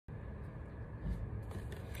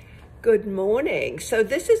Good morning. So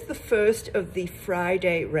this is the first of the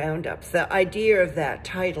Friday roundups. The idea of that,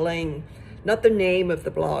 titling, not the name of the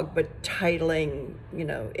blog, but titling,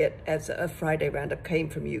 it as a Friday roundup came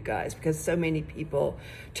from you guys, because so many people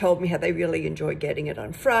told me how they really enjoy getting it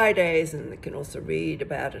on Fridays, and they can also read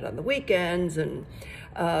about it on the weekends. And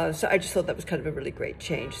so I just thought that was kind of a really great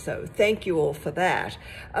change. So thank you all for that.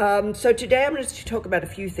 So today I'm going to talk about a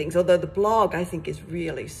few things, although the blog I think is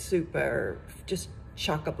really super, just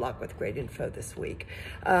chock-a-block with great info this week.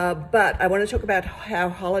 But I want to talk about how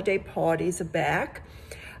holiday parties are back,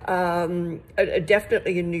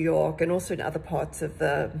 definitely in New York and also in other parts of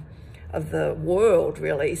the world,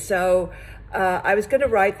 really. So I was going to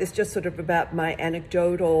write this just sort of about my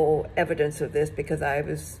anecdotal evidence of this, because I've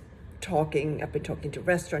been talking to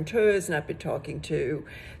restaurateurs, and I've been talking to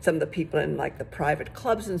some of the people in like the private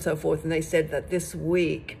clubs and so forth, and they said that this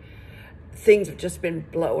week things have just been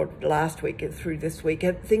last week and through this week,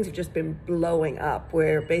 things have just been blowing up,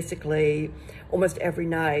 where basically almost every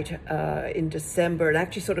night in December, it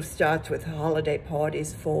actually sort of starts with holiday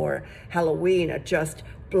parties for Halloween, are just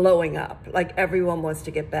blowing up. Like everyone wants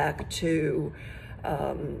to get back to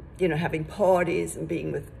having parties and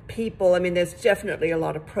being with people. I mean, there's definitely a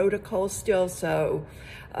lot of protocols still, so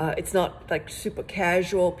it's not like super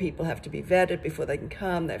casual. People have to be vetted before they can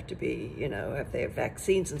come. They have to be, have their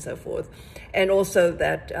vaccines and so forth. And also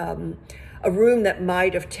that a room that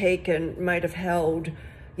might have held,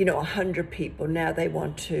 100 people, now they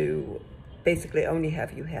want to basically only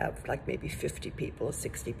have like maybe 50 people or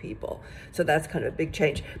 60 people. So that's kind of a big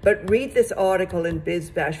change. But read this article in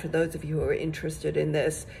BizBash for those of you who are interested in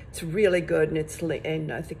this. It's really good, and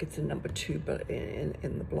I think it's in number 2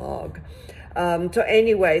 in the blog. So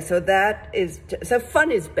anyway, so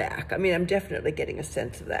fun is back. I mean, I'm definitely getting a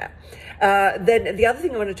sense of that. Then the other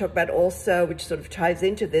thing I want to talk about also, which sort of ties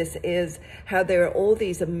into this, is how there are all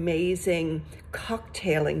these amazing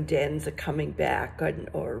cocktailing dens are coming back,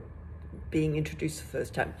 or being introduced the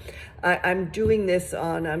first time. I'm doing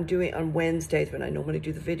on Wednesdays when I normally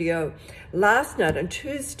do the video. Last night on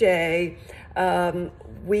Tuesday, Rodrigo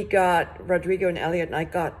and Elliot and I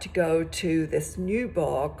got to go to this new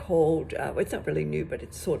bar called, it's not really new, but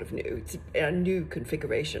it's sort of new. It's a new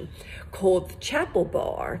configuration called the Chapel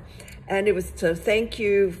Bar. And it was, so thank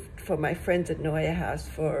you for my friends at Neue House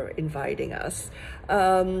for inviting us.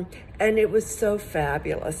 And it was so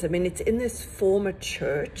fabulous. I mean, it's in this former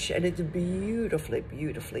church, and it's beautifully,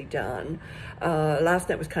 beautifully done. Last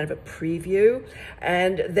night was kind of a preview.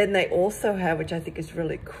 And then they also have, which I think is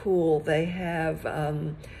really cool, they have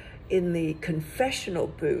in the confessional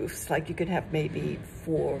booths, like you could have maybe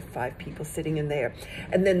 4 or 5 people sitting in there,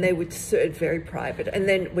 and then they would serve, very private. And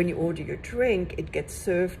then when you order your drink, it gets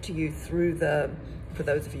served to you through for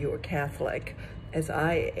those of you who are Catholic, as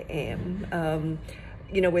I am,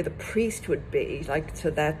 where the priest would be, like, so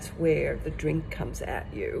that's where the drink comes at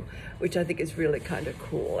you, which I think is really kind of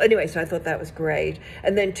cool. Anyway, so I thought that was great.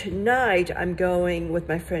 And then tonight I'm going with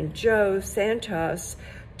my friend Joe Santos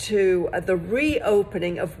to the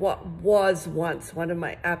reopening of what was once one of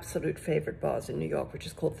my absolute favorite bars in New York, which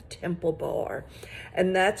is called the Temple Bar.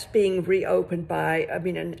 And that's being reopened by,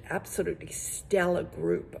 an absolutely stellar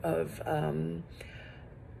group of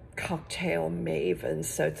cocktail mavens.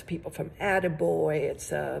 So it's people from Attaboy,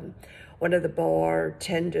 it's one of the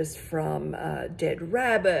bartenders from Dead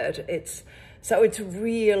Rabbit. It's going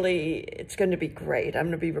to be great. I'm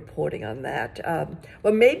going to be reporting on that.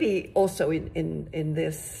 Well, maybe also in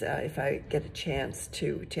this, if I get a chance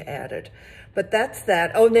to add it. But that's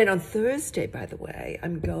that. Oh, and then on Thursday, by the way,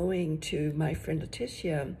 I'm going to, my friend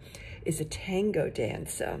Letitia is a tango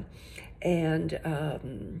dancer,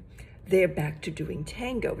 and they're back to doing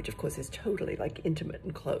tango, which of course is totally like intimate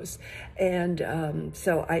and close. And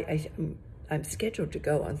so I'm scheduled to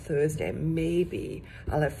go on Thursday, and maybe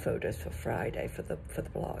I'll have photos for Friday for the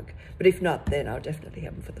blog. But if not, then I'll definitely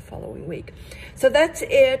have them for the following week. So that's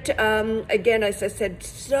it. Again, as I said,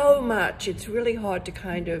 so much. It's really hard to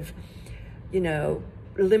kind of,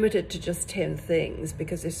 limit it to just 10 things,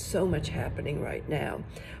 because there's so much happening right now.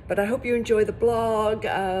 But I hope you enjoy the blog,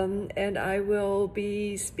 and I will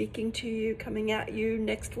be speaking to you, coming at you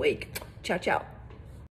next week. Ciao, ciao.